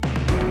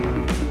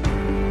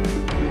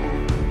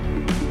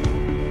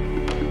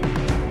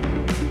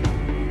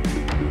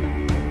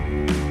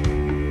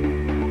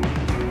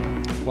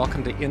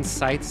Welcome to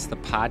Insights, the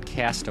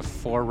podcast of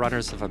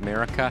Forerunners of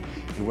America.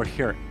 And we're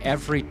here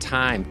every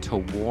time to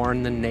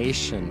warn the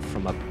nation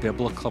from a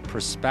biblical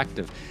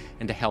perspective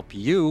and to help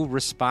you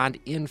respond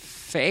in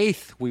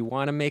faith. We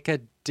want to make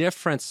a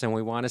difference, and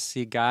we want to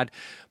see God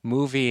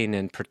moving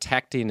and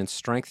protecting and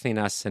strengthening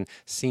us and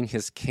seeing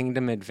His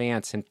kingdom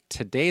advance. And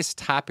today's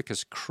topic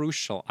is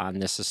crucial on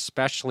this,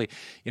 especially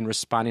in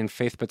responding in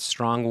faith, but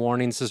strong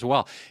warnings as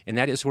well. And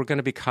that is, we're going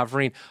to be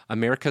covering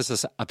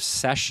America's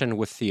obsession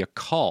with the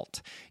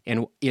occult.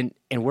 And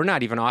we're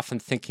not even often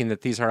thinking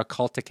that these are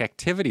occultic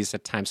activities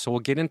at times. So we'll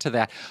get into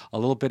that a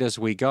little bit as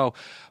we go.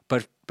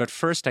 But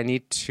first, I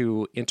need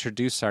to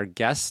introduce our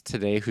guest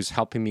today who's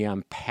helping me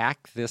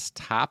unpack this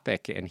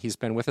topic, and he's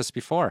been with us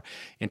before.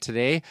 And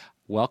today,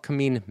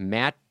 welcoming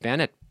Matt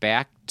Bennett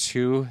back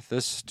to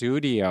the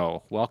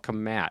studio.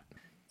 Welcome, Matt.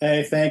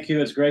 Hey, thank you.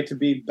 It's great to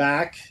be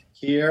back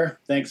here.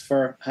 Thanks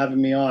for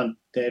having me on,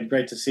 Dave.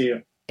 Great to see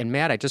you. And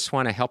Matt, I just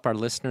want to help our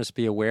listeners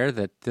be aware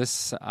that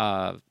this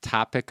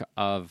topic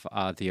of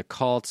the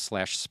occult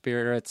 /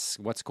 spirits,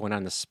 what's going on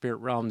in the spirit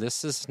realm,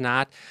 this is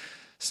not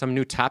some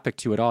new topic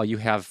to you at all. You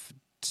have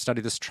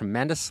studied this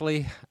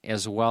tremendously,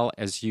 as well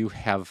as you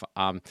have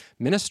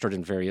ministered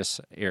in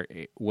various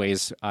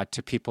ways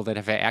to people that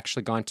have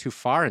actually gone too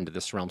far into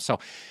this realm. So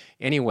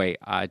anyway,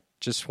 I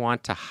just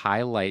want to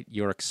highlight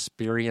your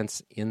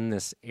experience in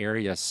this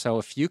area. So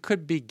if you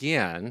could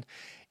begin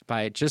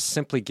by just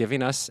simply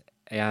giving us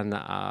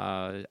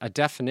a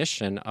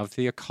definition of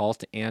the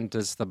occult, and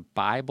does the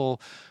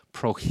Bible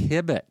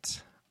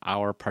prohibit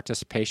our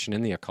participation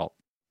in the occult?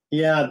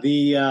 Yeah,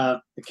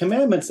 the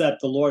commandments that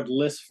the Lord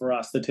lists for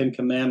us, the 10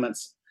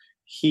 Commandments,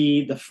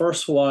 the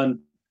first one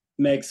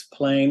makes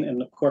plain,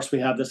 and of course we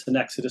have this in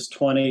Exodus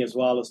 20 as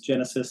well as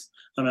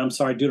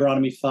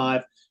Deuteronomy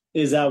 5,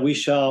 is that we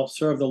shall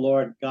serve the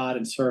Lord God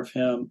and serve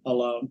Him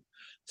alone.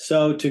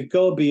 So to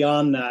go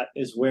beyond that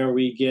is where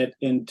we get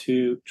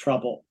into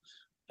trouble.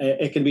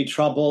 It can be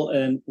trouble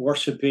in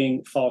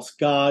worshiping false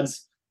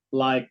gods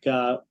like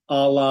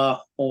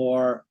Allah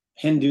or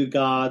Hindu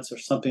gods or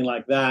something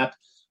like that.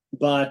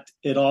 But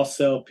it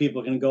also,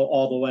 people can go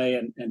all the way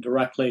and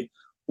directly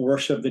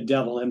worship the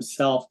devil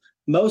himself.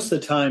 Most of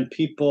the time,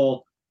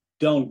 people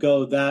don't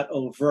go that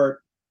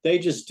overt. They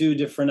just do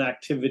different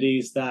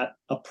activities that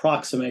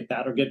approximate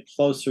that or get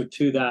closer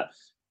to that.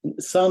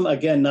 Some,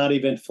 again, not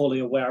even fully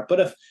aware. But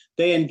if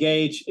they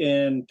engage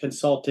in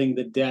consulting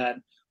the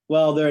dead,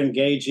 well, they're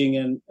engaging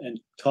in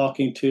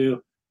talking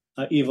to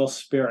evil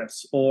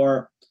spirits,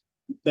 or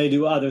they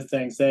do other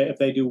things. If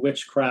they do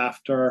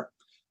witchcraft or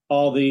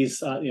all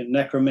these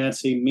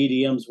necromancy,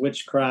 mediums,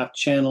 witchcraft,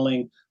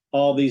 channeling,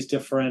 all these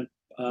different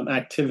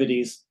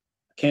activities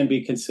can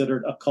be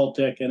considered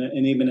occultic,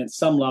 and even at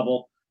some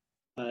level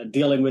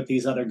dealing with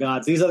these other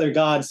gods. These other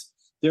gods,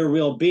 they're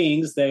real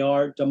beings. They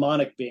are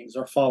demonic beings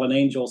or fallen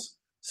angels.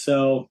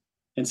 So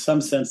in some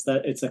sense,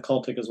 that it's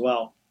occultic as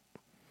well.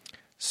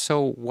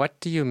 So what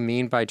do you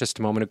mean by, just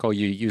a moment ago,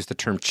 you used the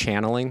term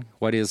channeling?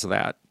 What is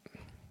that?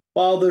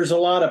 Well, there's a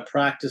lot of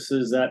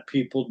practices that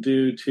people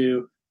do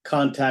to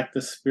contact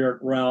the spirit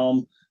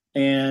realm,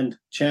 and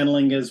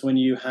channeling is when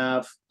you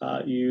have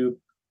you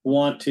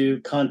want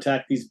to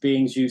contact these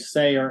beings. You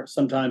say, or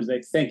sometimes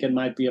they think it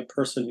might be a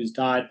person who's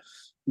died,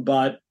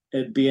 but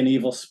it'd be an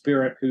evil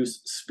spirit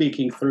who's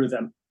speaking through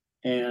them,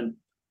 and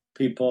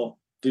people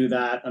do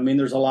that. I mean,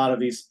 there's a lot of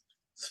these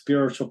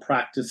spiritual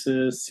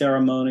practices,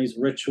 ceremonies,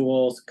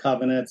 rituals,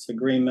 covenants,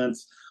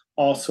 agreements,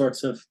 all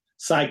sorts of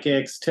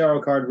psychics,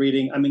 tarot card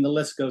reading. I mean, the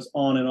list goes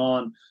on and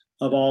on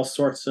of all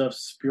sorts of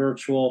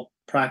spiritual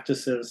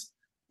practices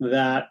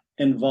that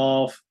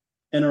involve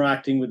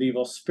interacting with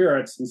evil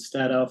spirits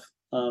instead of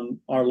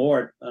our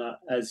Lord.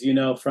 As you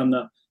know from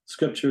the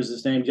scriptures,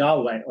 is named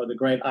Yahweh, or the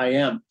great I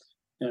Am,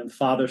 and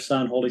Father,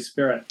 Son, Holy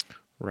Spirit.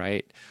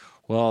 Right.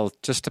 Well,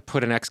 just to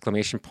put an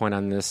exclamation point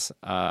on this,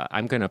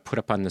 I'm going to put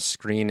up on the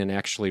screen and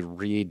actually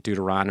read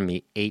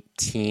Deuteronomy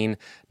 18,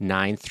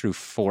 9 through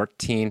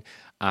 14.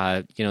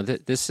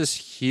 This is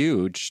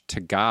huge to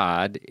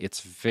God. It's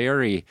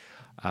very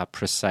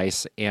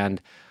precise.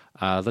 And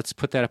let's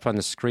put that up on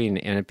the screen.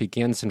 And it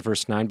begins in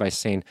verse 9 by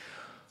saying,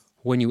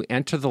 "When you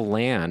enter the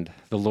land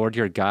the Lord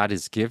your God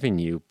is giving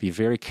you, be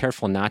very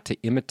careful not to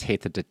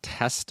imitate the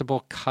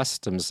detestable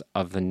customs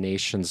of the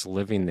nations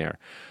living there.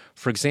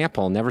 For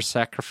example, never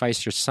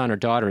sacrifice your son or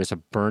daughter as a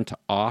burnt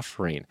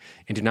offering,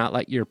 and do not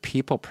let your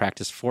people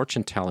practice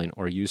fortune-telling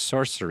or use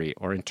sorcery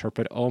or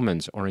interpret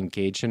omens or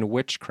engage in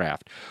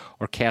witchcraft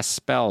or cast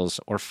spells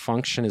or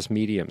function as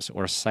mediums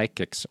or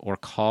psychics or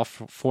call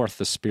forth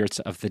the spirits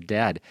of the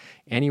dead.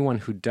 Anyone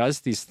who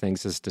does these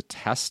things is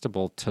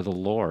detestable to the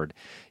Lord.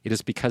 It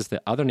is because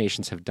the other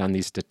nations have done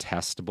these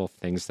detestable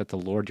things that the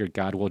Lord your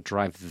God will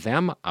drive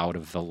them out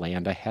of the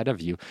land ahead of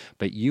you,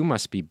 but you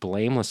must be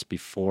blameless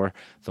before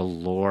the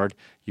Lord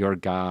your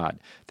God.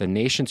 The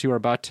nations you are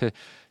about to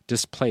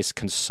displace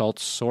consult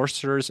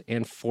sorcerers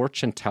and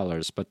fortune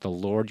tellers, but the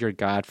Lord your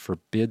God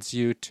forbids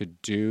you to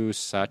do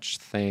such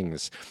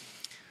things."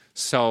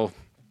 So,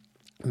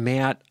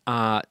 Matt,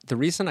 the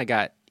reason I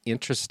got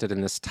interested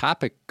in this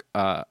topic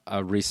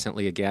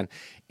recently again,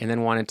 and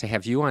then wanted to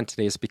have you on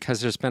today is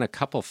because there's been a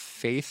couple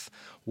Faith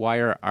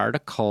Wire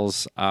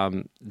articles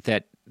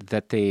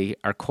that they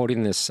are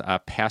quoting this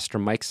Pastor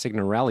Mike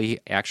Signorelli,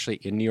 actually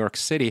in New York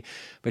City,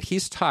 but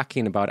he's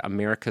talking about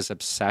America's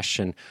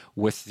obsession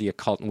with the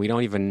occult, and we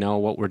don't even know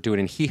what we're doing.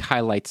 And he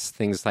highlights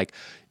things like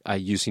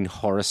using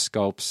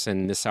horoscopes,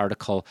 and this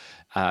article,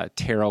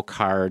 tarot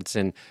cards,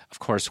 and of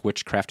course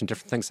witchcraft and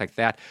different things like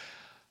that.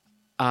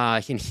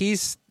 And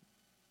he's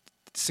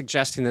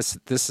suggesting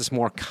this is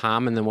more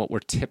common than what we're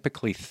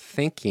typically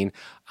thinking,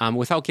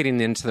 without getting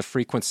into the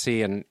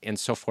frequency and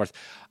so forth.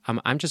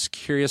 I'm just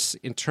curious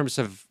in terms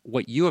of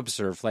what you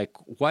observe, like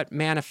what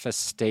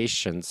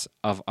manifestations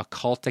of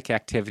occultic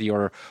activity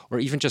or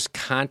even just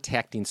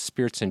contacting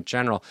spirits in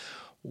general,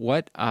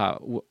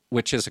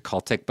 which is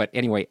occultic, but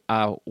anyway,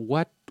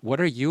 what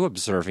are you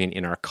observing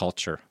in our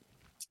culture?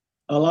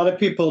 A lot of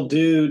people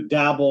do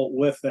dabble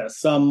with this,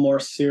 some more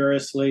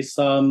seriously,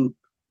 some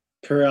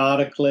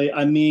periodically.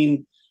 I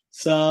mean,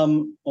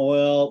 some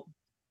will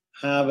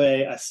have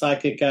a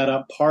psychic at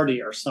a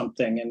party or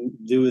something and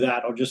do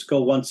that, or just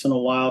go once in a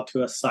while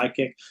to a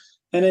psychic.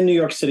 And in New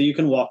York City, you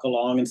can walk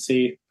along and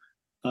see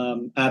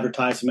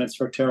advertisements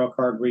for tarot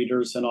card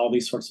readers and all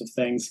these sorts of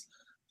things.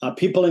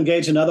 People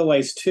engage in other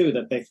ways, too,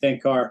 that they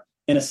think are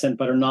innocent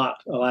but are not,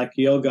 like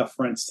yoga,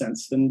 for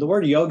instance. And the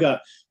word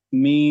yoga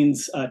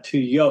means to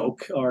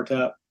yoke or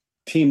to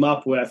team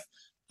up with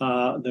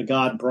the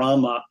god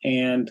Brahma,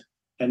 and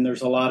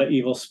there's a lot of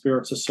evil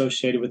spirits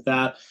associated with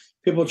that.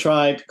 People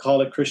try to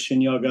call it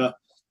Christian yoga.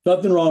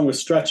 Nothing wrong with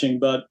stretching,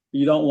 but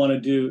you don't want to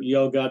do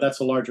yoga.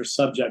 That's a larger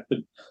subject, but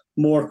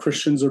more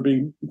Christians are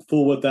being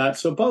fooled with that.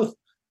 So both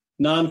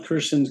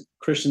non-Christians,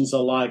 Christians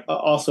alike,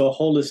 also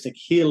holistic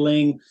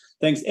healing,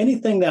 things,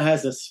 anything that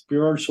has a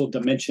spiritual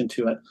dimension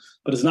to it,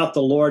 but is not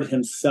the Lord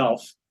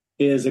himself,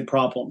 is a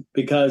problem.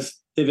 Because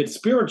if it's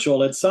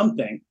spiritual, it's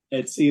something.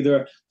 It's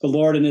either the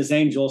Lord and his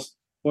angels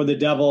or the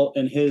devil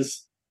and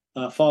his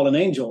fallen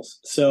angels.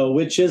 So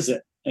which is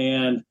it?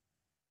 And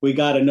we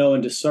got to know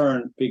and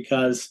discern,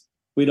 because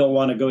we don't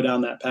want to go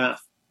down that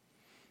path.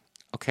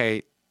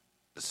 Okay,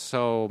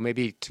 so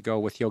maybe to go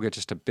with yoga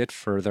just a bit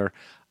further,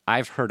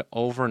 I've heard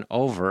over and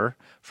over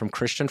from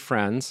Christian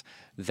friends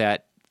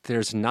that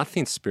there's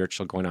nothing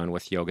spiritual going on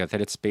with yoga,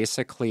 that it's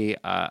basically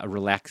a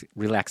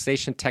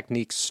relaxation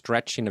technique,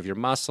 stretching of your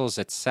muscles,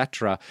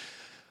 etc.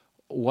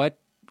 What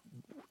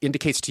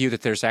indicates to you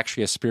that there's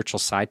actually a spiritual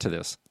side to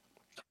this?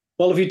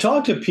 Well, if you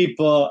talk to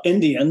people,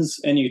 Indians,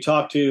 and you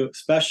talk to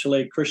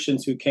especially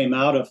Christians who came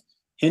out of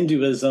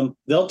Hinduism,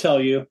 they'll tell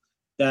you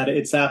that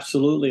it's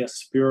absolutely a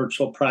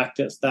spiritual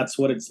practice. That's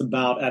what it's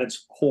about at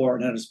its core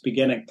and at its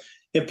beginning.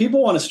 If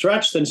people want to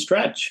stretch, then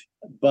stretch,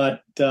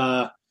 but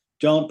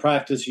don't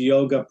practice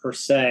yoga per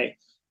se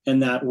in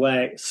that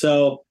way.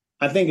 So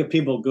I think if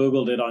people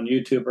Googled it on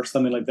YouTube or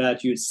something like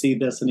that, you'd see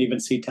this and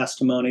even see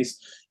testimonies.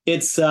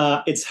 It's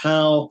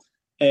how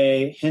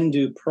a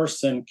Hindu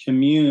person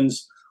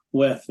communes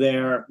with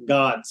their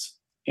gods.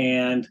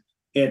 And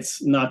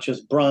it's not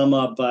just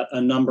Brahma, but a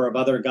number of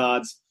other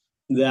gods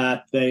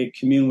that they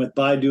commune with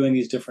by doing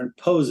these different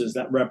poses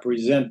that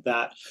represent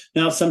that.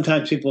 Now,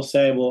 sometimes people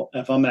say, well,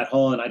 if I'm at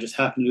home and I just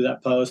happen to do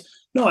that pose,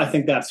 no, I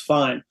think that's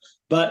fine.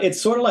 But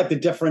it's sort of like the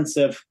difference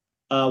of,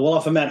 well,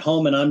 if I'm at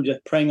home and I'm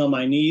just praying on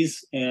my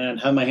knees and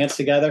have my hands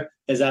together,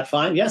 is that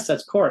fine? Yes,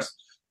 that's of course.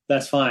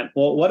 That's fine.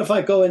 Well, what if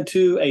I go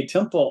into a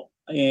temple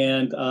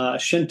and a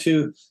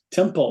Shinto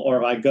temple, or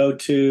if I go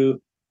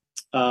to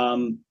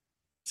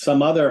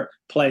some other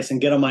place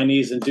and get on my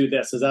knees and do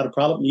this? Is that a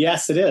problem?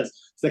 Yes, it is.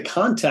 The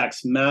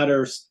context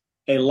matters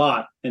a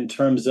lot in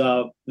terms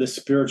of the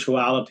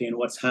spirituality and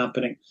what's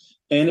happening.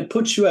 And it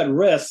puts you at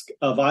risk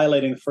of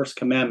violating the first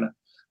commandment.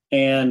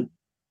 And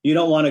you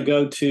don't want to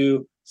go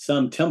to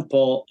some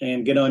temple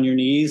and get on your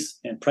knees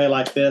and pray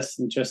like this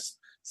and just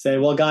say,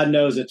 well, God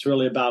knows it's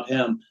really about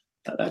him.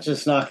 That's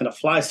just not going to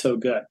fly so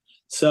good.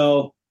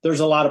 So there's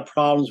a lot of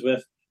problems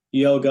with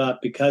yoga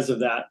because of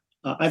that.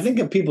 I think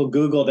if people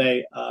Googled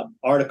a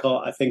article,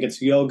 I think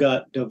it's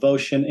Yoga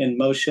Devotion in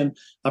Motion.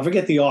 I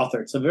forget the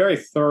author. It's a very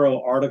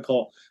thorough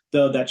article,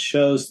 though, that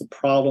shows the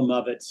problem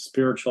of it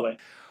spiritually.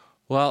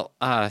 Well,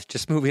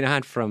 just moving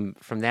on from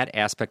that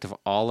aspect of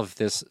all of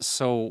this.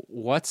 So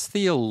what's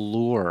the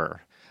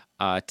allure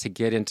to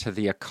get into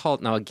the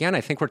occult? Now, again,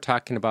 I think we're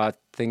talking about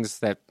things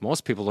that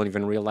most people don't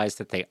even realize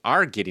that they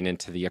are getting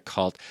into the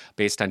occult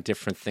based on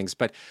different things.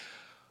 But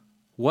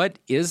what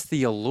is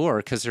the allure?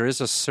 Because there is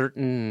a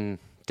certain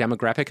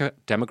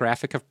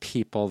demographic of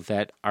people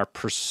that are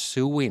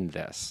pursuing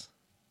this.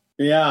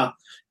 Yeah.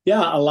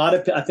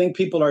 I think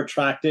people are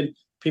attracted.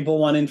 People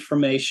want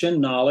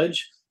information,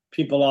 knowledge.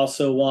 People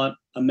also want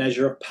a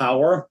measure of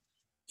power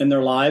in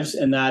their lives,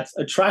 and that's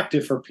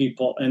attractive for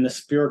people. And the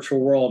spiritual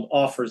world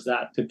offers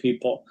that to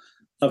people.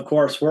 Of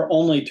course, we're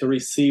only to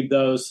receive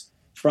those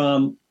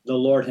from the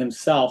Lord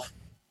himself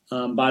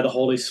by the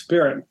Holy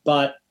Spirit.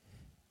 But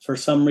for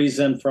some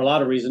reason, for a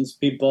lot of reasons,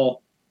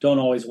 people don't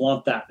always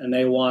want that, and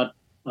they want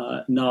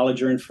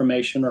knowledge or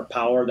information or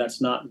power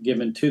that's not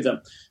given to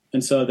them.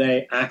 And so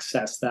they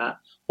access that.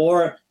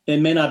 Or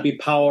it may not be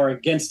power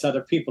against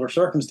other people or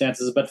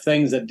circumstances, but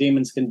things that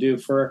demons can do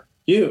for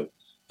you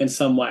in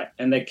some way.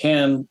 And they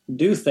can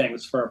do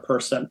things for a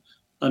person.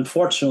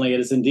 Unfortunately, it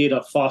is indeed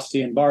a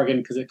Faustian bargain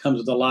because it comes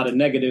with a lot of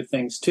negative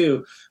things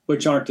too,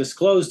 which aren't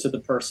disclosed to the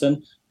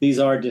person. These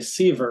are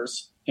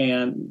deceivers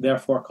and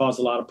therefore cause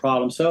a lot of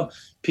problems. So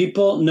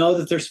people know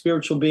that they're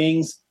spiritual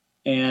beings.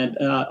 And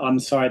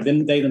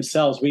they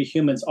themselves, we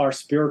humans are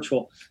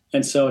spiritual.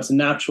 And so it's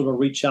natural to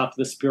reach out to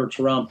the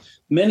spiritual realm.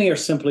 Many are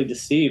simply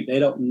deceived. They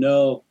don't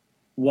know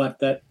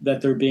that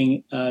they're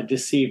being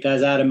deceived,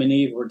 as Adam and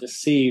Eve were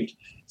deceived.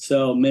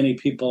 So many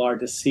people are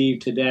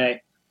deceived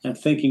today and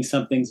thinking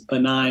something's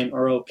benign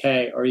or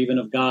okay or even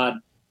of God,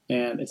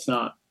 and it's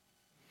not.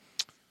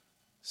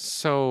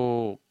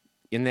 So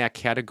in that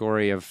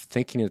category of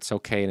thinking it's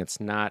okay and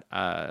it's not,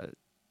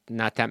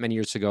 not that many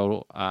years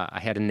ago, I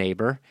had a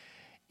neighbor,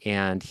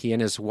 and he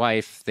and his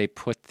wife, they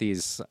put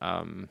these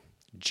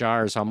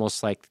jars,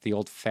 almost like the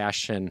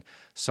old-fashioned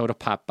soda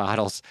pop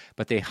bottles,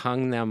 but they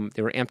hung them,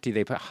 they were empty,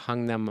 they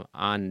hung them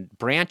on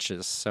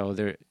branches. So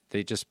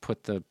they just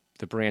put the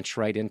branch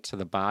right into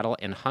the bottle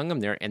and hung them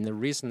there. And the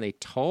reason they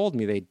told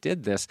me they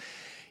did this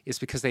is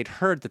because they'd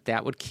heard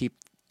that would keep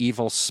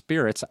evil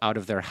spirits out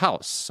of their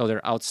house. So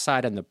they're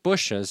outside in the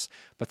bushes,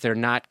 but they're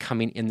not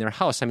coming in their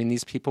house. I mean,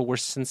 these people were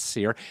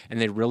sincere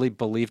and they really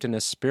believed in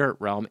a spirit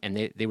realm, and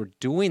they were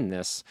doing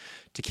this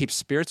to keep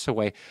spirits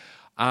away.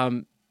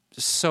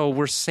 So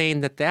we're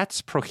saying that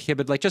that's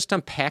prohibited. Like, just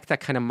unpack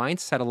that kind of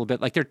mindset a little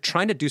bit. Like, they're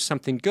trying to do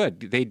something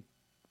good. They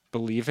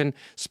believe in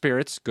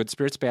spirits, good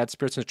spirits, bad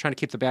spirits, and they're trying to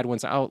keep the bad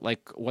ones out.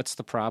 Like, what's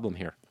the problem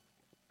here?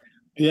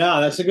 Yeah,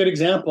 that's a good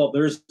example.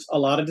 There's a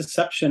lot of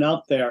deception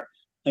out there,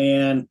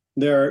 and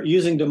they're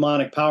using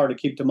demonic power to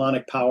keep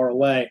demonic power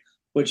away,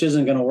 which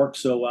isn't going to work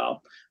so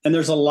well. And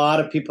there's a lot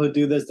of people who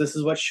do this. This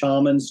is what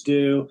shamans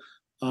do,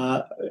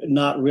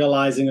 not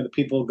realizing that the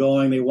people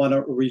going, they want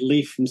a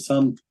relief from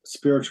some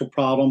spiritual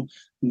problem,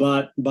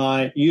 but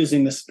by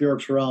using the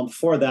spiritual realm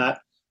for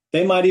that,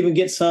 they might even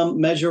get some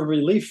measure of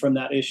relief from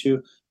that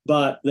issue,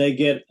 but they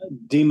get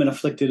demon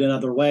afflicted in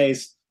other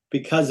ways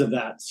because of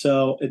that.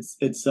 So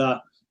it's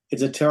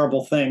a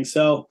terrible thing.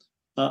 So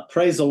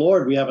praise the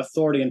Lord, we have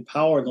authority and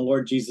power in the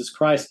Lord Jesus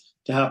Christ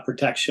to have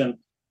protection,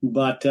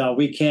 but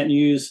we can't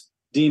use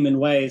demon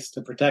ways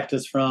to protect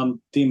us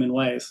from demon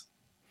ways.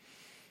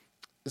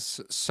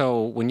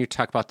 So when you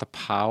talk about the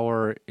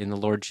power in the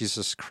Lord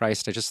Jesus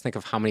Christ, I just think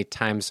of how many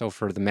times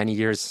over the many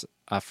years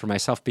for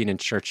myself being in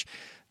church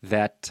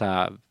that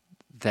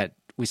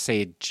we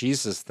say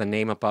Jesus, the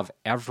name above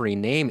every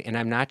name. And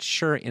I'm not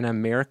sure in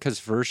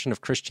America's version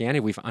of Christianity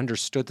we've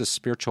understood the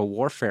spiritual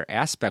warfare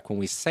aspect when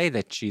we say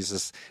that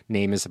Jesus'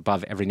 name is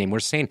above every name. We're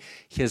saying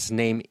his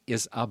name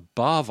is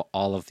above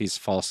all of these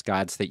false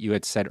gods that you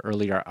had said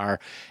earlier are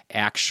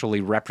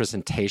actually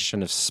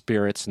representation of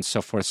spirits and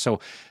so forth. So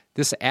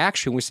this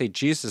action, when we say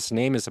Jesus'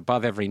 name is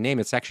above every name,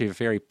 it's actually a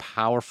very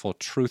powerful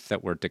truth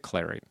that we're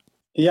declaring.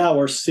 Yeah,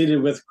 we're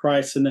seated with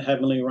Christ in the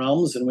heavenly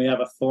realms, and we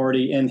have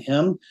authority in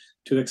him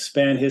to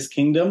expand his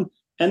kingdom.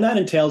 And that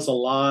entails a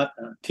lot,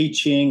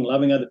 teaching,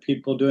 loving other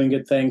people, doing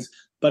good things.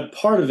 But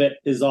part of it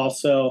is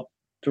also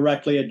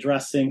directly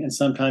addressing and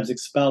sometimes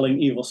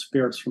expelling evil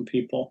spirits from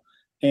people.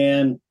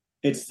 And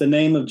it's the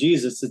name of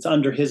Jesus. It's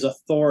under his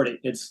authority.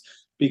 It's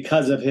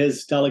because of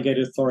his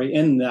delegated authority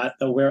in that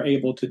we're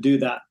able to do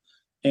that.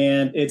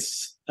 And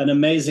it's an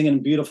amazing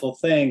and beautiful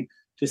thing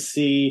to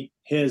see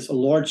his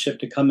lordship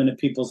to come into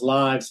people's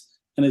lives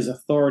and his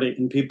authority,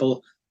 and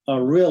people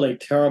are really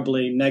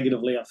terribly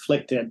negatively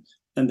afflicted.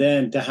 And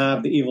then to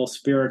have the evil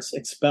spirits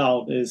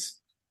expelled is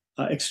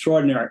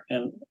extraordinary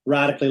and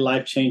radically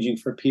life-changing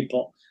for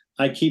people.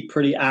 I keep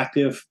pretty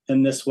active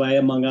in this way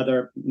among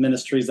other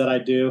ministries that I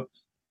do,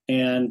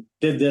 and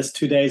did this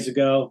 2 days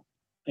ago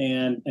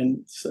and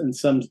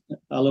some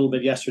a little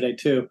bit yesterday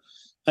too.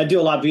 I do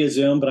a lot via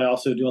Zoom, but I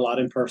also do a lot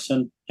in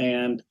person.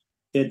 And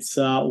it's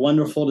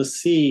wonderful to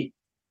see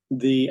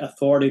the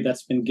authority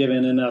that's been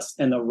given in us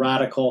and the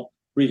radical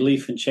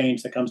relief and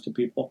change that comes to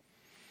people.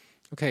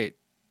 Okay,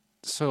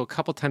 so a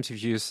couple times you've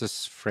used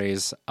this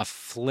phrase,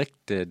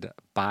 afflicted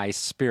by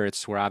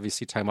spirits. We're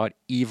obviously talking about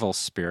evil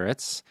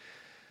spirits.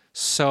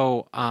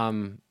 So,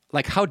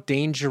 like, how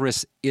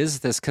dangerous is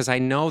this? Because I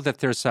know that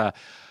there's a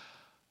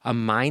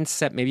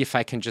mindset, maybe if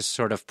I can just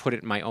sort of put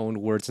it in my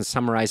own words and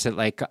summarize it,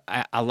 like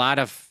a lot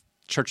of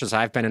churches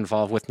I've been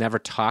involved with never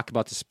talk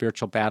about the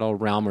spiritual battle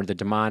realm or the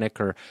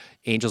demonic or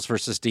angels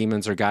versus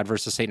demons or God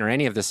versus Satan or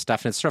any of this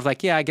stuff. And it's sort of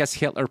like, yeah, I guess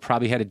Hitler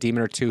probably had a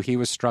demon or two he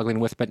was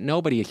struggling with, but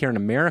nobody here in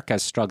America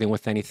is struggling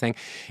with anything.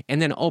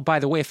 And then, oh, by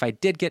the way, if I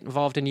did get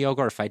involved in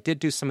yoga or if I did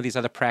do some of these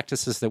other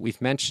practices that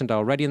we've mentioned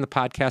already in the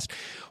podcast,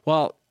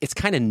 well, it's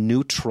kind of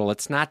neutral.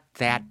 It's not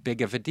that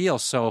big of a deal.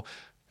 So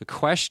the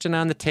question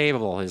on the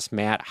table is,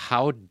 Matt,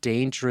 how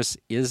dangerous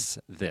is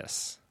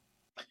this?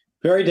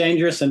 Very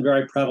dangerous and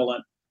very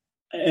prevalent.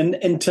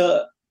 And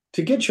to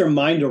get your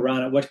mind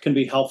around it, what can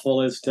be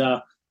helpful is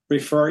to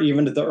refer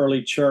even to the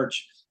early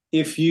church.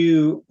 If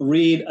you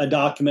read a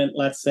document,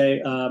 let's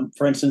say,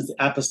 for instance, the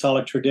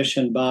Apostolic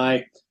Tradition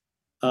by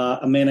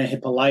a man named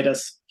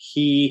Hippolytus.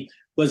 He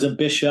was a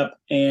bishop,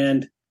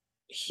 and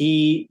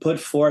he put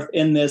forth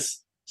in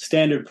this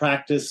standard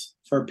practice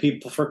for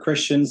people, for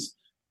Christians,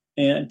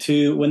 and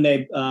to when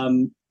they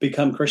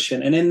become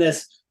Christian. And in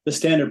this, the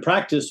standard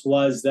practice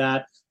was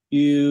that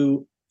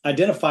you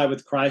identify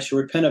with Christ, you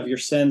repent of your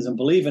sins and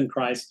believe in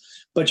Christ,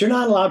 but you're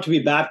not allowed to be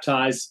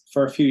baptized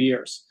for a few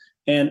years.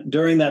 And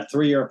during that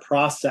 3-year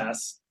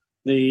process,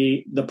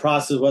 the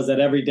process was that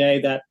every day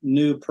that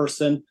new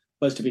person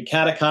was to be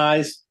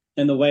catechized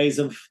in the ways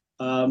of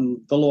the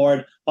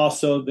Lord.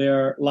 Also,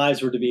 their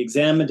lives were to be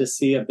examined to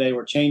see if they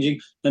were changing,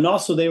 and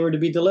also they were to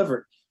be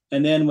delivered.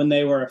 And then when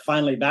they were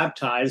finally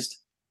baptized,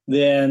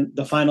 then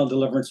the final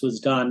deliverance was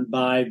done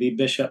by the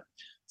bishop.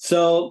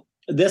 So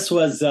this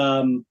was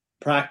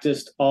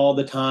practiced all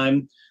the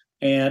time,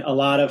 and a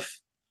lot of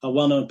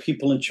well-known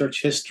people in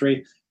church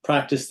history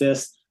practiced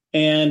this.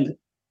 And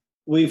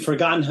we've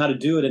forgotten how to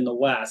do it in the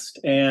West,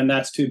 and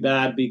that's too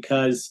bad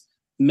because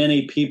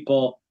many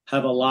people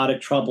have a lot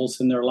of troubles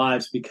in their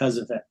lives because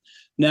of it.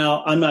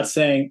 Now, I'm not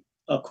saying,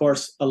 of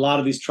course, a lot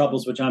of these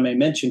troubles, which I may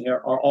mention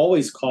here, are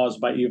always caused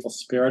by evil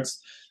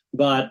spirits,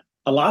 but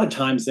a lot of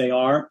times they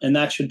are, and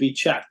that should be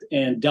checked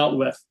and dealt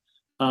with.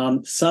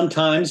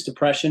 Sometimes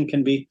depression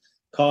can be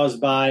caused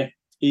by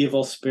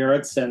evil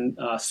spirits, and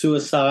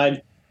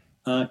suicide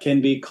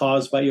can be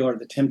caused by, or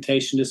the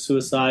temptation to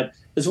suicide,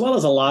 as well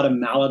as a lot of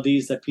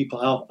maladies that people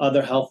have,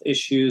 other health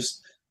issues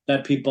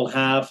that people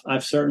have.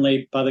 I've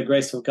certainly, by the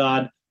grace of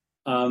God,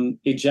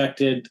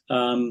 ejected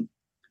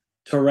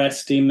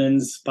Tourette's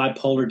demons,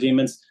 bipolar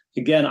demons.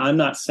 Again, I'm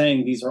not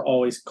saying these are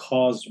always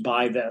caused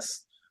by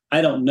this.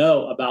 I don't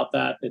know about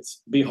that.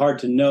 It's be hard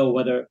to know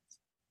whether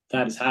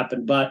that has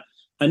happened, but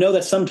I know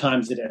that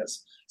sometimes it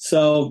is.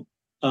 So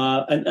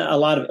and a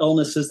lot of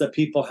illnesses that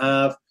people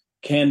have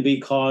can be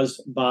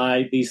caused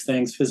by these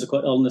things, physical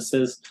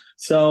illnesses.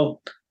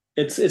 So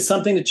it's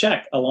something to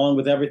check along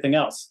with everything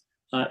else.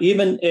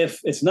 Even if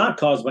it's not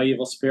caused by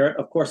evil spirit,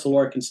 of course, the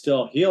Lord can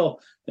still heal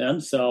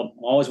them. So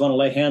I always want to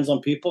lay hands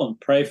on people and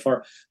pray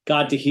for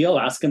God to heal,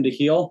 ask him to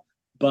heal.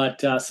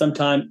 But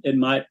sometimes it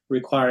might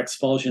require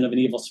expulsion of an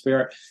evil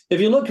spirit.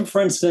 If you look at,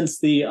 for instance,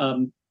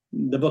 the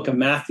book of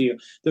Matthew,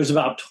 there's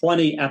about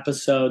 20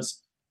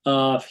 episodes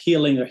of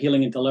healing or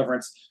healing and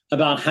deliverance.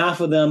 About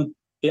half of them,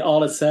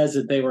 all it says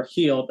is they were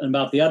healed, and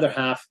about the other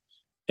half,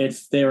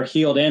 it's they were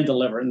healed and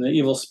delivered, and the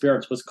evil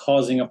spirits was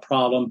causing a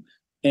problem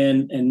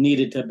and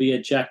needed to be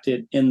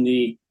ejected in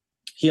the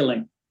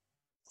healing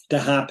to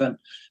happen.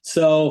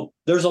 So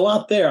there's a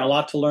lot there, a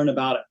lot to learn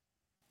about it.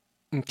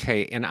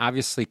 Okay, and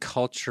obviously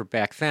culture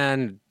back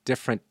then,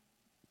 different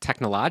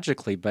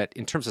technologically, but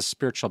in terms of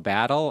spiritual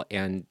battle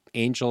and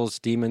angels,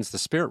 demons, the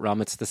spirit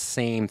realm, it's the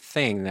same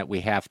thing that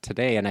we have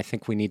today. And I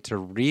think we need to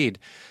read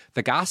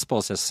the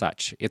Gospels as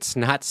such. It's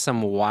not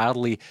some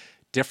wildly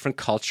different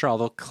culture,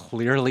 although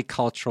clearly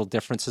cultural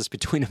differences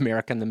between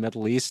America and the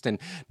Middle East and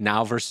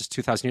now versus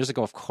 2,000 years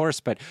ago, of course,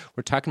 but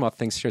we're talking about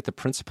things here at the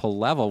principal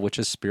level, which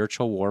is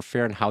spiritual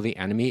warfare and how the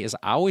enemy is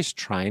always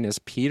trying, as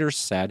Peter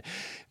said,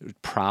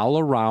 prowl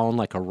around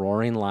like a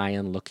roaring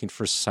lion looking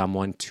for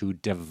someone to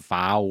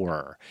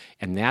devour.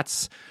 And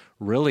that's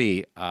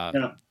really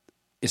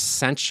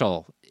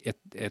essential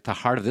at the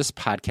heart of this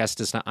podcast,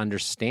 is to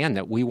understand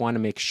that we want to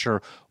make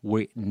sure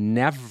we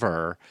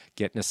never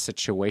get in a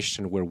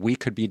situation where we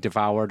could be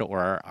devoured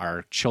or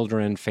our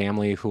children,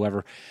 family,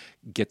 whoever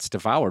gets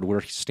devoured. We're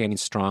standing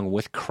strong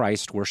with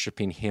Christ,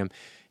 worshiping him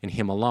and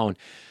him alone.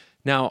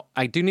 Now,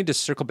 I do need to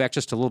circle back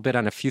just a little bit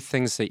on a few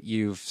things that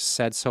you've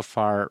said so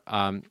far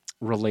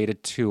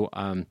related to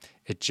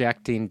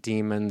ejecting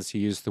demons. You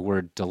use the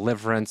word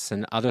deliverance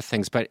and other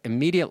things, but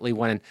immediately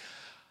when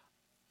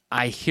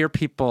I hear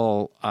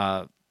people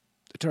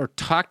or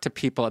talk to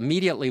people,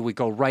 immediately we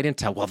go right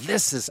into, well,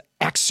 this is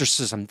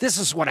exorcism. This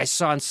is what I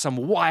saw in some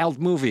wild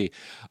movie.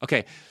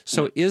 Okay,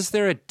 so is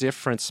there a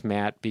difference,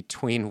 Matt,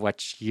 between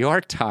what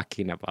you're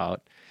talking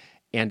about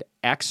and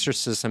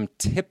exorcism,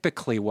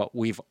 typically what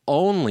we've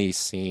only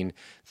seen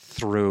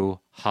through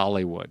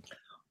Hollywood?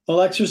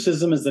 Well,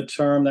 exorcism is the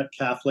term that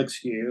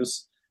Catholics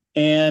use.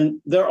 And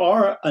there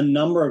are a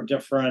number of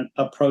different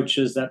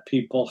approaches that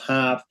people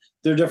have.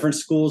 There are different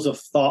schools of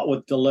thought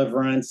with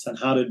deliverance and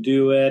how to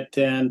do it,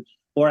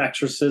 or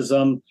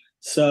exorcism.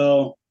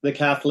 So the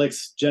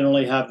Catholics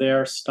generally have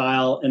their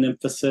style and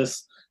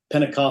emphasis.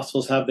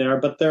 Pentecostals have their,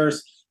 but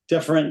there's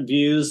different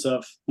views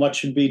of what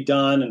should be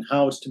done and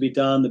how it's to be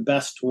done, the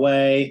best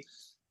way.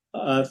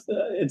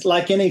 It's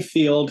like any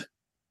field.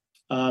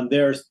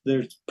 There's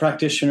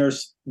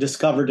practitioners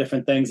discover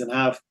different things and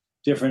have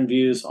different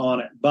views on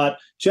it. But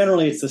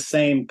generally, it's the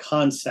same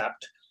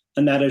concept,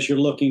 and that is you're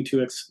looking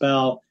to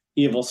expel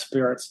evil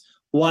spirits.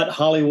 What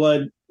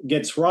Hollywood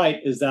gets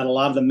right is that a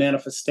lot of the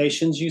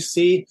manifestations you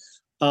see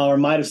or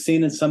might have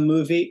seen in some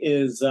movie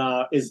is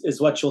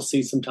what you'll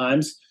see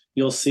sometimes.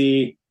 You'll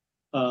see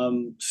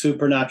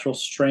supernatural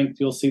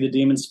strength. You'll see the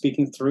demons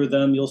speaking through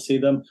them. You'll see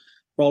them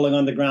rolling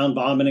on the ground,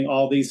 vomiting,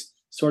 all these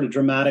sort of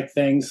dramatic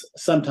things,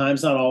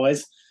 sometimes, not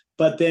always.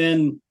 But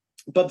then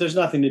but there's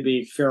nothing to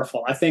be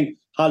fearful. I think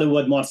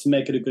Hollywood wants to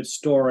make it a good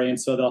story, and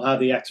so they'll have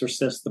the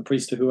exorcist, the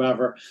priest, or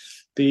whoever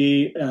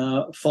be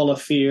full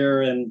of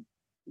fear and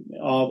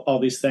all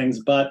these things.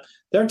 But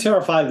they're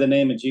terrified of the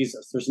name of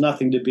Jesus. There's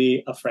nothing to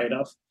be afraid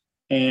of,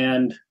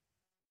 and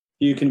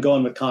you can go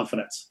in with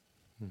confidence.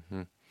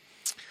 Mm-hmm.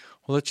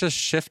 Well, let's just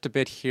shift a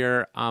bit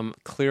here.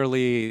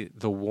 Clearly,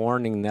 the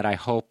warning that I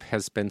hope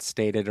has been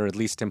stated, or at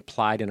least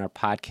implied in our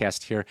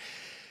podcast here,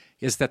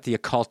 is that the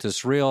occult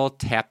is real,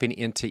 tapping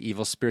into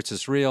evil spirits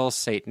is real,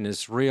 Satan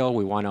is real.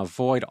 We want to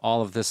avoid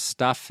all of this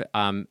stuff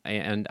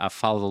and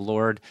follow the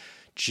Lord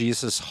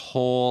Jesus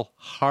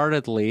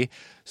wholeheartedly.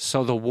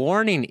 So the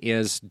warning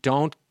is,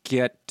 don't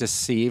get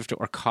deceived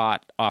or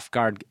caught off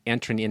guard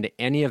entering into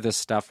any of this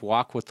stuff.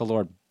 Walk with the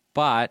Lord.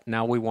 But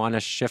now we want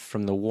to shift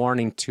from the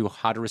warning to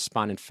how to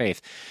respond in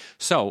faith.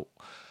 So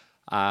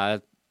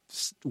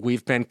we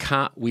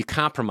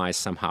compromise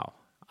somehow.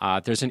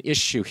 There's an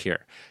issue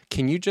here.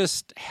 Can you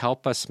just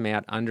help us,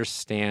 Matt,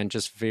 understand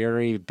just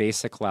very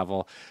basic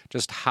level,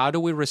 just how do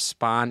we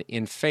respond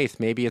in faith?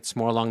 Maybe it's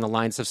more along the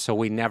lines of so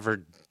we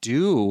never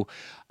do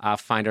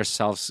find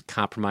ourselves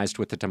compromised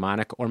with the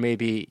demonic, or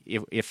maybe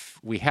if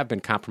we have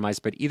been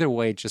compromised, but either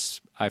way, just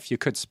if you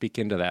could speak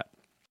into that.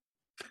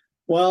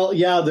 Well,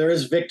 yeah, there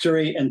is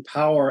victory and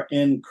power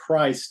in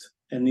Christ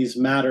in these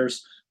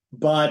matters,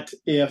 but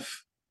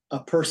if a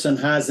person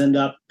has ended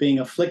up being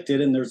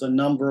afflicted, and there's a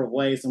number of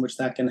ways in which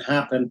that can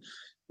happen,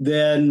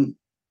 then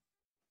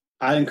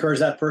I encourage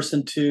that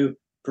person to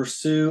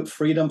pursue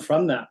freedom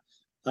from that.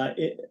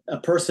 A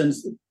person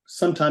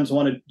sometimes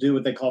want to do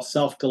what they call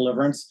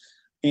self-deliverance,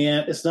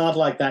 and it's not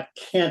like that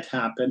can't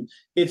happen.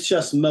 It's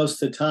just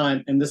most of the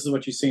time, and this is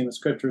what you see in the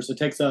scriptures, it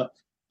takes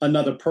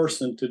another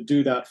person to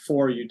do that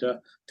for you, to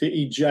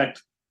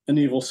eject an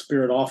evil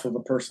spirit off of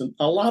a person.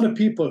 A lot of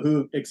people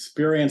who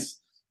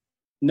experience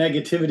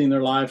negativity in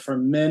their life for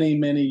many,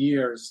 many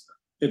years,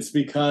 it's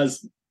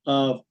because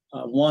of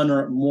one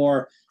or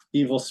more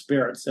evil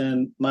spirits.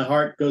 And my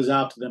heart goes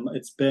out to them.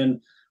 It's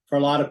been, for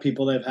a lot of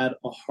people, they've had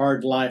a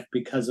hard life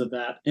because of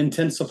that.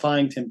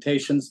 Intensifying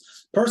temptations.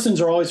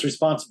 Persons are always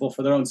responsible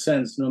for their own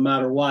sins, no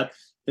matter what.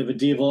 If a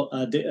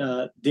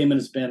demon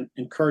has been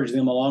encouraging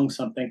them along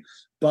something.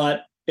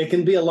 But it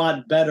can be a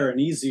lot better and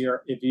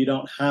easier if you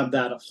don't have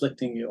that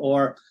afflicting you,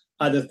 or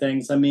other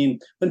things. I mean,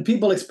 when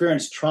people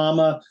experience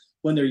trauma,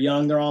 when they're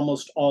young, they're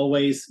almost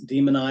always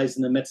demonized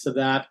in the midst of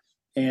that.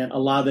 And a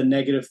lot of the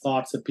negative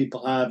thoughts that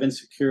people have,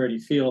 insecurity,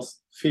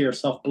 fear,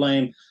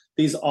 self-blame,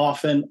 these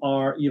often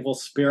are evil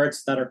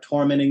spirits that are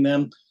tormenting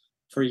them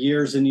for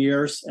years and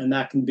years, and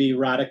that can be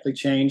radically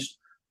changed.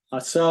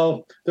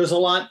 So there's a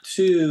lot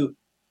to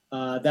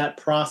that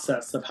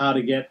process of how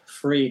to get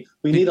free.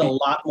 We need a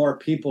lot more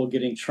people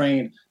getting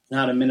trained in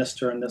how to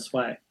minister in this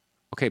way.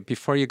 Okay,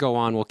 before you go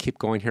on, we'll keep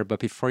going here, but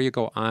before you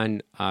go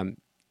on,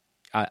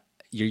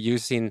 you're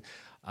using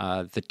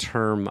the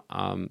term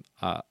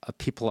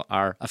people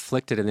are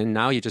afflicted, and then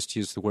now you just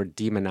use the word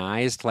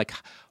demonized. Like,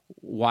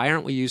 why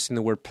aren't we using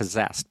the word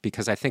possessed?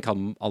 Because I think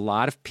a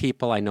lot of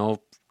people I know,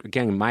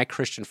 again, my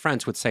Christian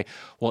friends would say,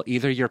 well,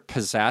 either you're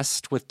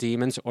possessed with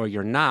demons or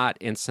you're not.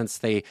 And since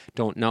they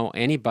don't know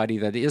anybody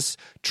that is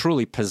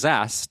truly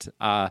possessed,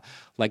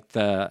 like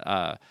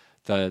the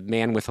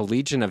man with a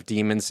legion of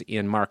demons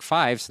in Mark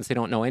 5, since they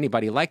don't know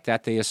anybody like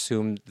that, they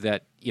assume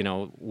that,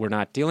 we're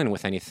not dealing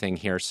with anything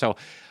here. So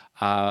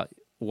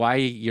why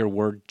your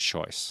word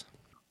choice?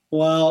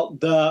 Well,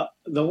 the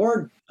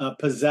word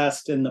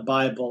possessed in the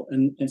Bible,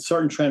 in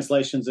certain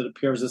translations it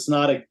appears it's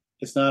not a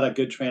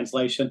good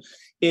translation.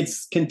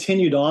 It's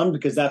continued on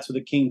because that's what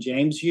the King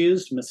James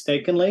used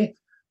mistakenly.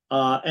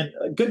 And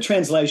good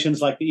translations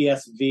like the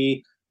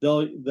ESV,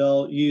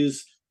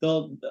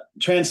 they'll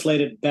translate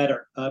it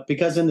better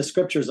because in the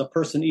scriptures, a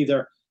person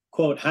either,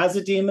 quote, has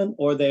a demon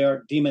or they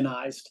are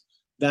demonized.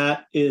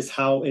 That is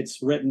how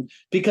it's written.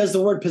 Because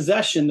the word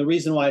possession, the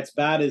reason why it's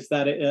bad is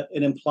that it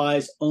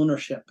implies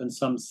ownership in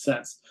some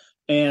sense.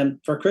 And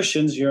for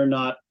Christians, you're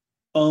not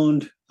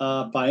owned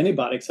by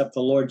anybody except the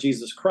Lord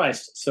Jesus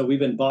Christ. So we've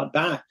been bought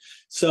back.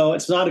 So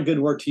it's not a good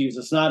word to use.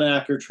 It's not an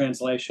accurate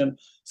translation.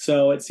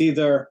 So it's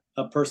either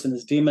a person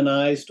is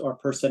demonized or a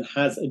person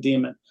has a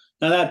demon.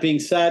 Now, that being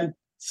said,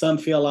 some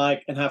feel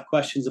like and have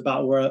questions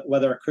about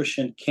whether a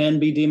Christian can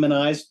be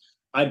demonized.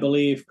 I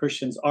believe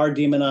Christians are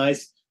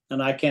demonized.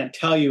 And I can't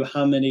tell you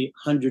how many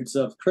hundreds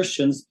of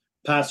Christians,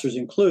 pastors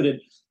included,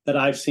 that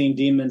I've seen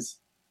demons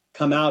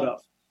come out of.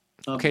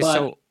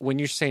 So when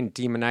you're saying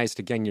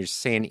demonized, again, you're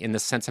saying in the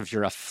sense of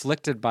you're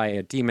afflicted by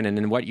a demon. And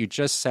in what you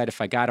just said,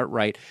 if I got it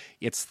right,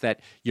 it's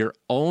that you're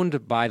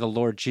owned by the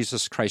Lord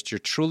Jesus Christ. You're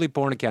truly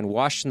born again,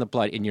 washed in the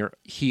blood, and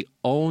He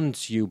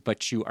owns you,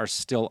 but you are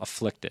still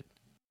afflicted.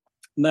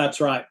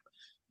 That's right.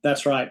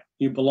 That's right.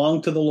 You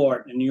belong to the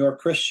Lord, and you're a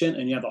Christian,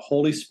 and you have the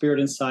Holy Spirit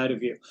inside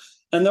of you.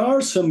 And there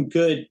are some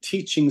good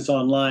teachings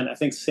online. I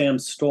think Sam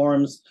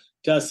Storms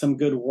does some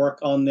good work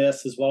on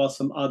this, as well as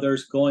some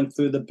others going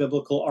through the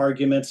biblical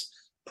arguments,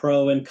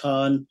 pro and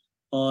con,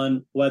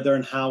 on whether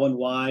and how and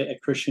why a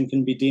Christian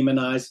can be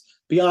demonized,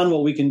 beyond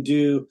what we can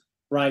do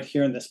right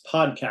here in this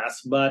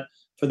podcast. But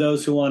for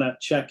those who want to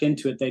check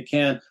into it, they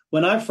can.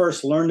 When I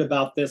first learned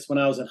about this when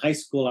I was in high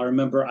school, I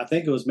remember, I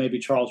think it was maybe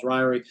Charles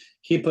Ryrie,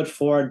 he put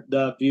forward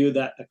the view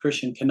that a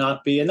Christian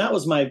cannot be. And that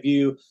was my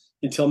view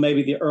until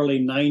maybe the early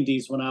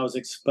 90s when I was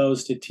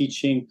exposed to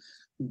teaching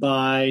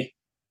by,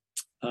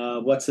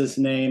 what's his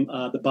name,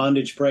 the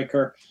bondage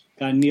breaker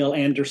guy, Neil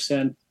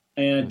Anderson.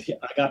 And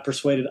I got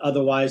persuaded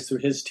otherwise through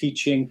his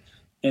teaching,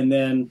 and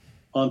then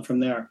on from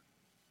there.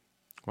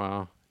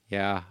 Wow.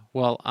 Yeah.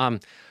 Well,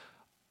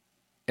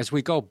 as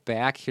we go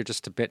back here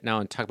just a bit now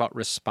and talk about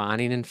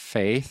responding in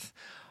faith,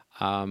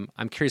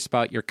 I'm curious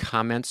about your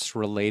comments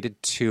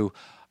related to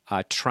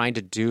trying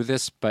to do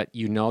this, but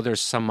there's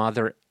some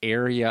other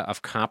area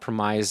of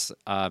compromise,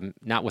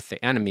 not with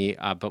the enemy,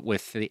 but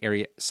with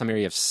some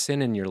area of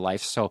sin in your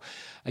life. So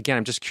again,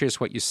 I'm just curious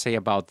what you say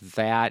about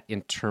that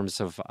in terms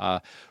of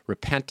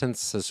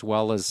repentance, as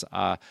well as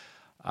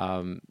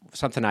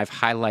something I've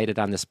highlighted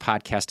on this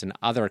podcast in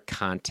other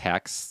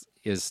contexts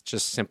is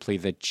just simply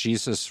that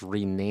Jesus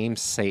renames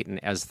Satan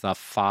as the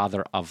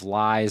father of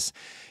lies.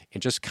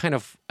 And just kind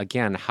of,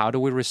 again, how do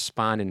we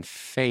respond in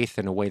faith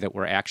in a way that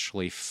we're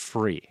actually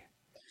free?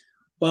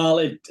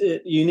 Well,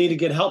 you need to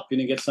get help. You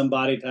need to get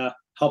somebody to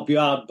help you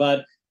out.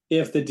 But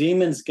if the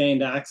demons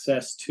gained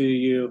access to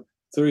you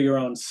through your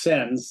own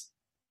sins,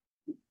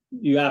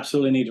 you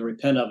absolutely need to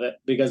repent of it.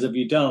 Because if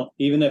you don't,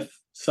 even if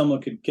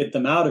someone could get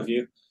them out of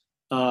you,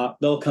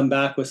 they'll come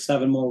back with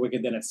 7 more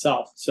wicked than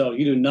itself. So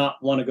you do not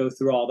want to go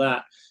through all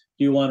that.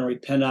 You want to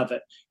repent of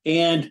it.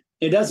 And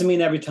it doesn't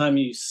mean every time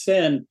you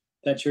sin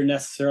that you're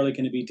necessarily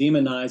going to be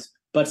demonized,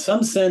 but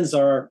some sins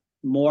are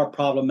more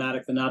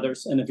problematic than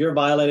others. And if you're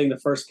violating the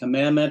first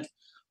commandment,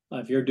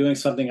 if you're doing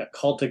something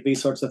occultic,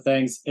 these sorts of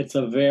things, it's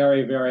a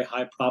very, very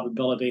high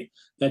probability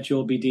that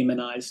you'll be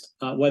demonized.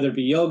 Whether it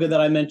be yoga that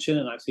I mentioned,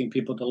 and I've seen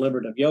people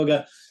delivered of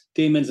yoga,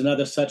 demons and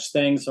other such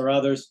things, or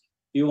others,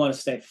 you want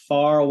to stay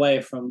far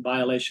away from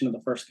violation of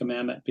the first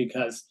commandment,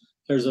 because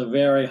there's a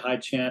very high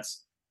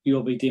chance you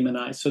will be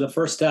demonized. So the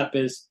first step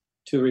is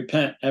to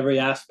repent every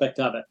aspect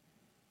of it.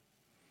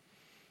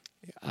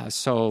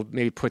 So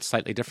maybe put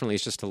slightly differently,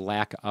 it's just a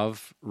lack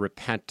of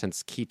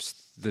repentance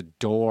keeps the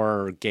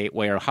door or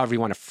gateway, or however you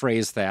want to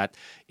phrase that,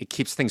 it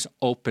keeps things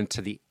open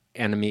to the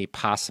enemy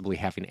possibly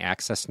having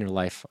access in your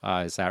life.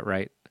 Is that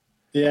right?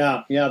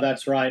 Yeah,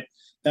 that's right.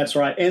 That's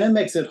right. And it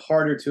makes it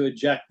harder to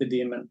eject the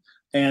demon,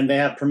 and they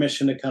have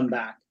permission to come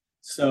back.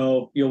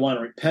 So you'll want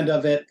to repent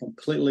of it,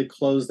 completely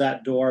close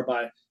that door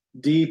by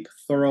deep,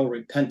 thorough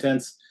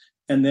repentance,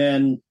 and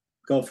then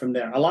go from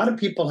there. A lot of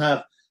people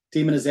have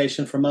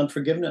demonization from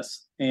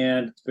unforgiveness,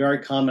 and it's very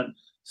common.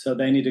 So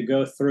they need to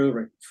go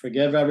through,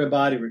 forgive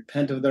everybody,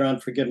 repent of their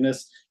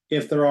unforgiveness.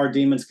 If there are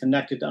demons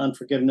connected to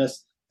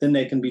unforgiveness, then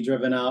they can be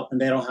driven out,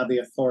 and they don't have the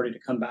authority to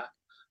come back.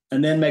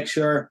 And then make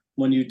sure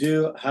when you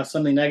do have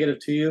something negative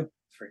to you,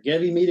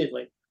 forgive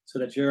immediately so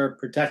that you're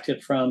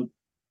protected from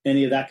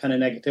any of that kind of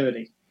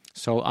negativity.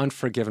 So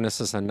unforgiveness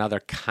is another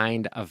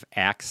kind of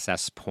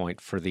access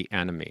point for the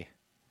enemy.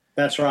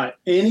 That's right.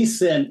 Any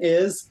sin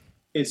is,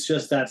 it's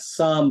just that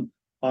some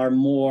are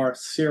more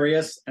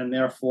serious and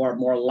therefore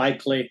more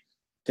likely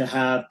to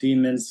have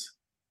demons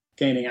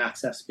gaining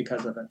access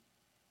because of it.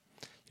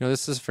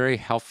 This is very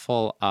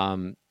helpful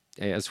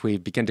as we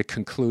begin to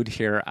conclude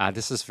here.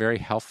 This is very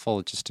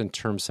helpful just in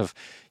terms of,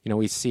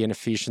 we see in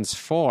Ephesians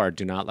 4,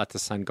 do not let the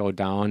sun go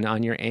down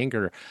on your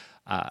anger,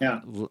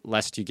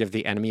 lest you give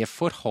the enemy a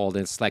foothold.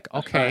 And it's like,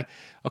 okay,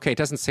 it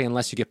doesn't say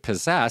unless you get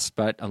possessed,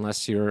 but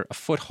unless you're a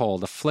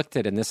foothold,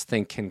 afflicted, and this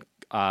thing can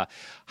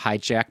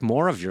hijack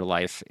more of your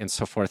life and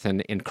so forth,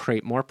 and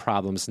create more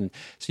problems. And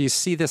so you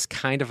see this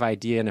kind of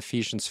idea in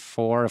Ephesians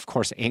 4. Of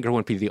course, anger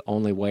wouldn't be the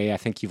only way. I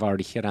think you've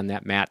already hit on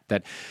that, Matt,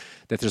 that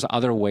there's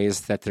other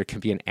ways that there can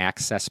be an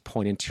access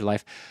point into your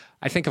life.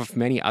 I think of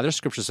many other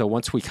scriptures, though,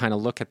 once we kind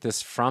of look at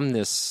this from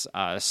this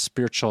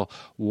spiritual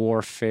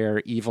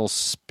warfare, evil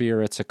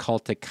spirits,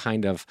 occultic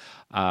kind of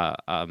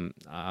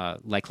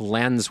like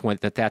lens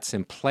that's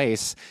in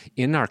place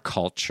in our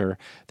culture,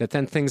 that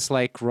then things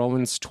like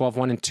Romans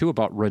 12:1 and 2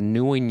 about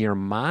renewing your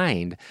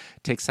mind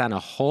takes on a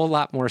whole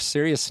lot more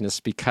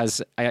seriousness,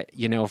 because,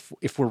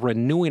 if we're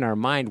renewing our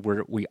mind,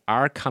 we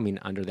are coming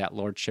under that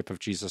lordship of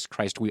Jesus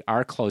Christ. We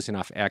are closing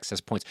off access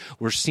points.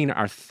 We're seeing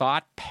our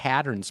thought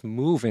patterns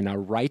move in a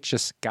righteous,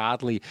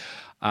 godly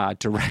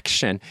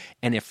direction.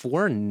 And if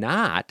we're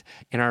not,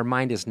 and our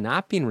mind is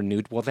not being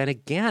renewed, well, then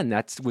again,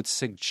 that would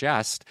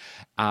suggest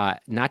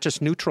not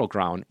just neutral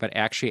ground, but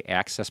actually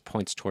access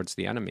points towards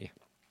the enemy.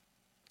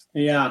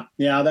 Yeah,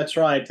 that's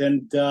right.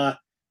 And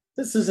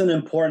this is an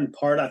important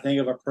part, I think,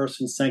 of a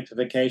person's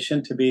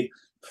sanctification, to be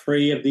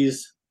free of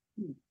these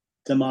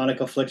demonic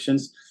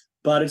afflictions.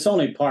 But it's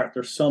only part.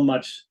 There's so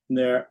much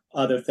there are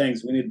other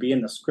things. We need to be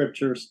in the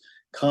scriptures,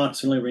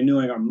 constantly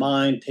renewing our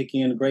mind,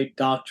 taking in great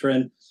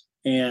doctrine,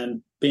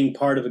 and being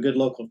part of a good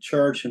local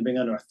church and being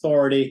under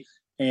authority,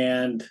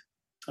 and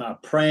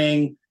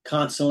praying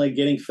constantly,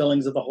 getting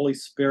fillings of the Holy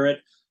Spirit,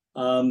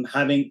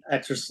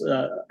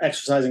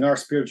 exercising our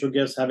spiritual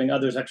gifts, having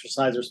others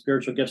exercise their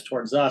spiritual gifts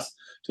towards us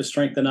to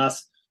strengthen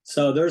us.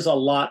 So there's a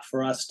lot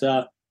for us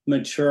to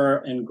mature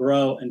and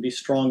grow and be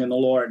strong in the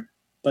Lord.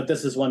 But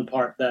this is one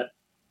part that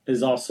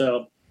is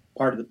also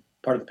part of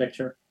the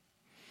picture.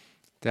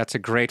 That's a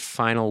great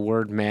final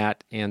word,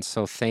 Matt. And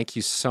so thank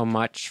you so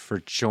much for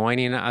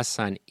joining us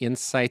on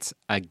Insights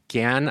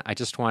again. I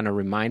just want to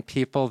remind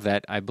people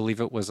that I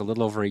believe it was a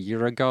little over a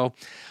year ago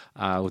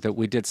that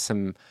we did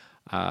some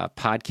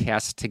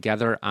podcasts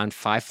together on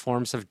 5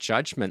 forms of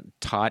judgment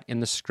taught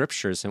in the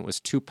scriptures. And it was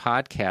 2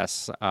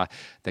 podcasts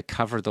that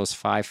covered those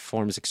 5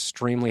 forms,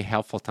 extremely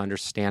helpful to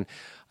understand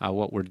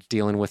what we're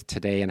dealing with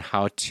today and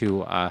how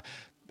to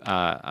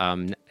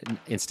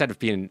instead of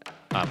being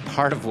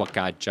part of what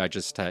God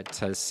judges,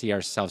 to see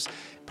ourselves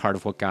part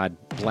of what God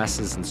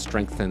blesses and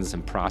strengthens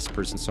and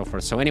prospers and so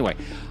forth. So anyway,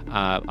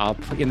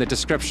 in the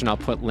description, I'll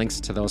put links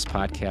to those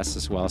podcasts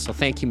as well. So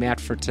thank you, Matt,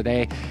 for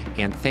today.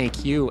 And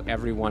thank you,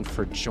 everyone,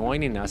 for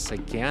joining us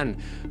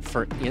again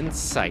for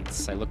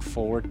Insights. I look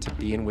forward to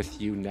being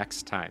with you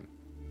next time.